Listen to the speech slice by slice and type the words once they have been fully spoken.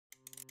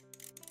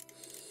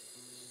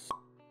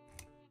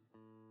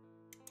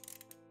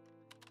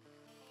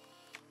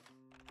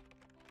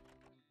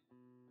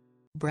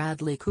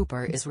Bradley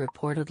Cooper is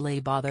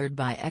reportedly bothered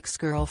by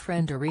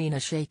ex-girlfriend Irina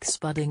Shayk's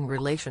budding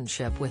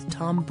relationship with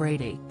Tom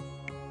Brady.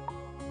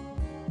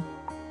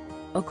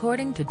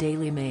 According to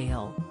Daily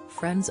Mail,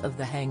 friends of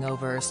the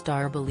Hangover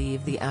star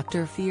believe the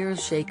actor fears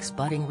Shayk's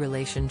budding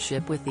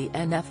relationship with the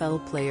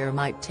NFL player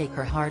might take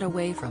her heart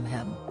away from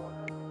him.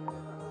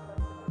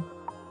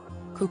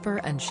 Cooper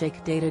and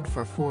Shayk dated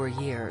for 4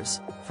 years,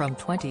 from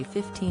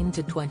 2015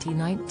 to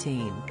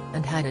 2019,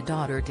 and had a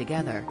daughter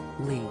together,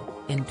 Lee,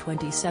 in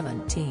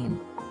 2017.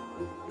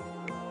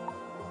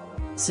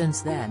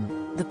 Since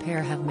then, the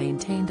pair have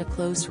maintained a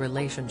close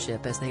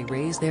relationship as they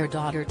raise their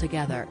daughter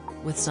together,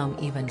 with some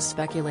even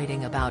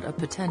speculating about a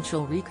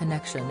potential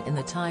reconnection in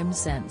the time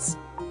since.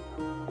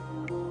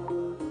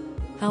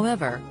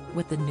 However,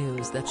 with the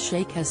news that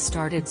Shayk has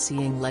started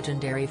seeing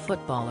legendary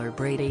footballer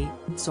Brady,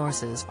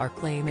 sources are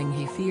claiming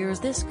he fears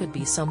this could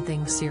be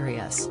something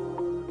serious.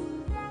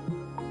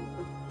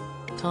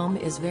 Tom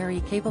is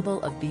very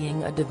capable of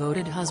being a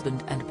devoted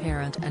husband and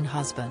parent and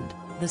husband,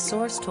 the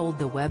source told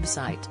the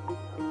website.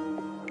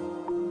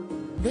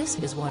 This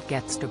is what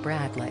gets to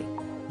Bradley.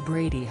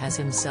 Brady has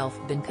himself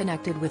been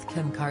connected with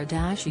Kim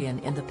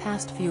Kardashian in the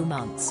past few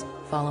months,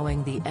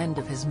 following the end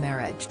of his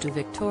marriage to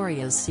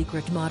Victoria's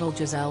Secret model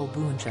Gisele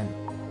Bündchen.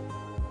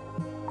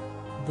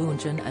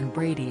 Bündchen and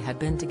Brady had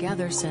been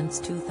together since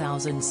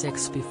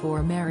 2006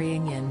 before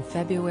marrying in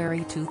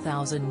February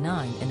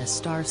 2009 in a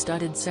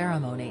star-studded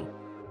ceremony.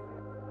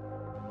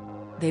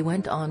 They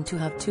went on to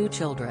have 2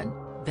 children,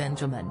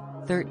 Benjamin,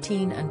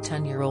 13 and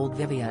 10-year-old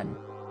Vivian.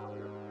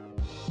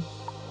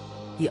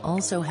 He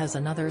also has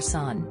another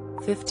son,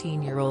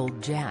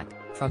 15-year-old Jack,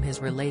 from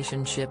his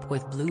relationship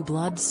with Blue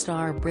Blood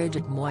star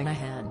Bridget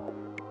Moynahan.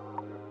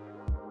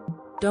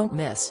 Don't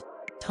miss: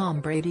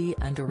 Tom Brady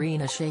and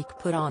Irina Shayk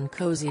put on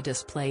cozy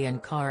display in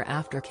car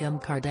after Kim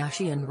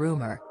Kardashian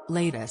rumor.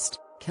 Latest,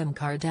 Kim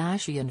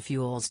Kardashian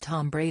fuels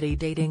Tom Brady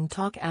dating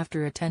talk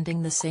after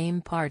attending the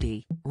same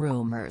party.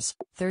 Rumors: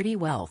 30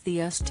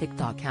 wealthiest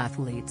TikTok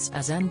athletes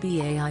as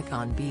NBA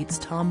icon beats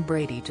Tom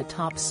Brady to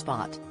top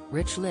spot.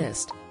 Rich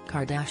list.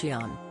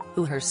 Kardashian,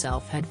 who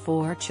herself had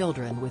 4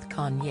 children with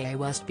Kanye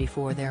West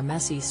before their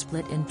messy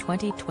split in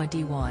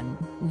 2021,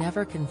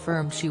 never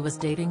confirmed she was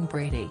dating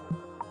Brady.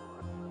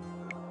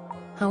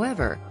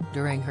 However,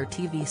 during her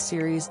TV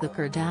series The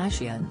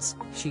Kardashians,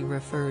 she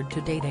referred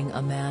to dating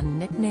a man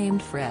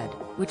nicknamed Fred,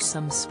 which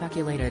some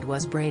speculated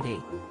was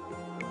Brady.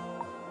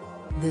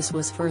 This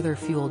was further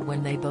fueled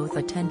when they both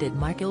attended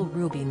Michael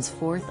Rubin's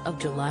 4th of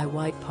July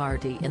white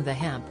party in the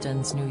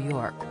Hamptons, New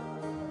York.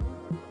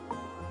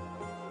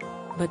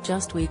 But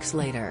just weeks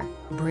later,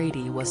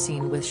 Brady was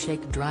seen with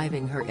Shayk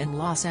driving her in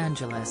Los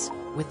Angeles,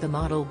 with the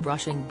model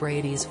brushing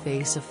Brady's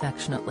face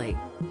affectionately.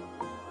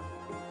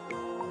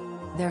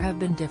 There have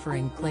been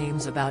differing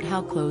claims about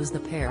how close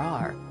the pair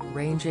are,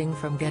 ranging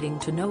from getting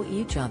to know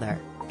each other,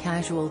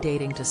 casual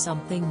dating to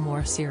something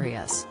more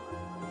serious.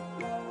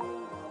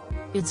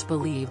 It's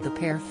believed the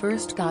pair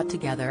first got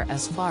together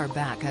as far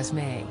back as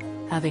May,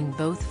 having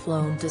both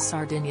flown to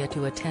Sardinia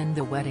to attend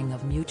the wedding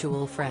of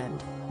mutual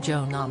friend,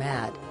 Joe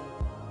Nomad.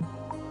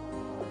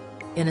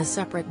 In a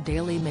separate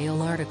Daily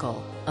Mail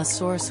article, a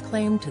source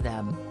claimed to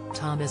them,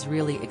 Tom is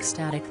really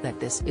ecstatic that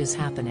this is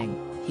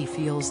happening. He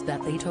feels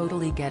that they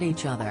totally get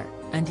each other,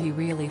 and he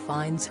really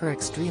finds her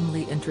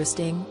extremely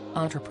interesting,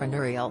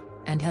 entrepreneurial,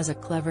 and has a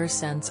clever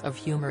sense of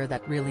humor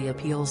that really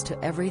appeals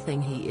to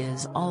everything he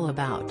is all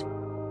about.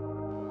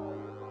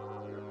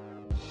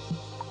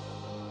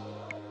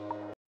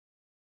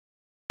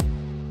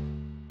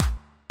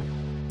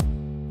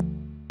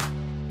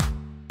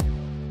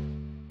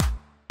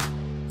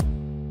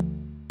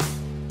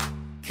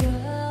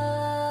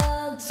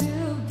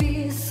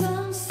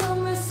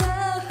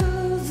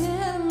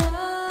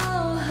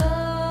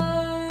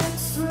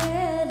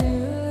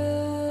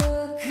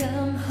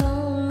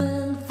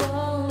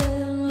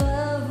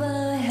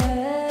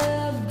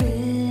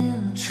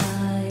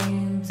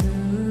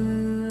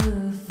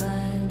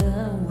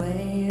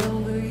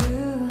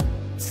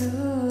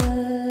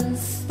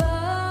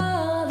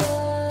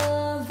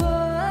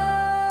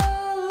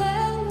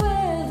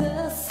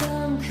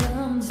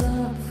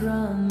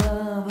 From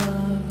above.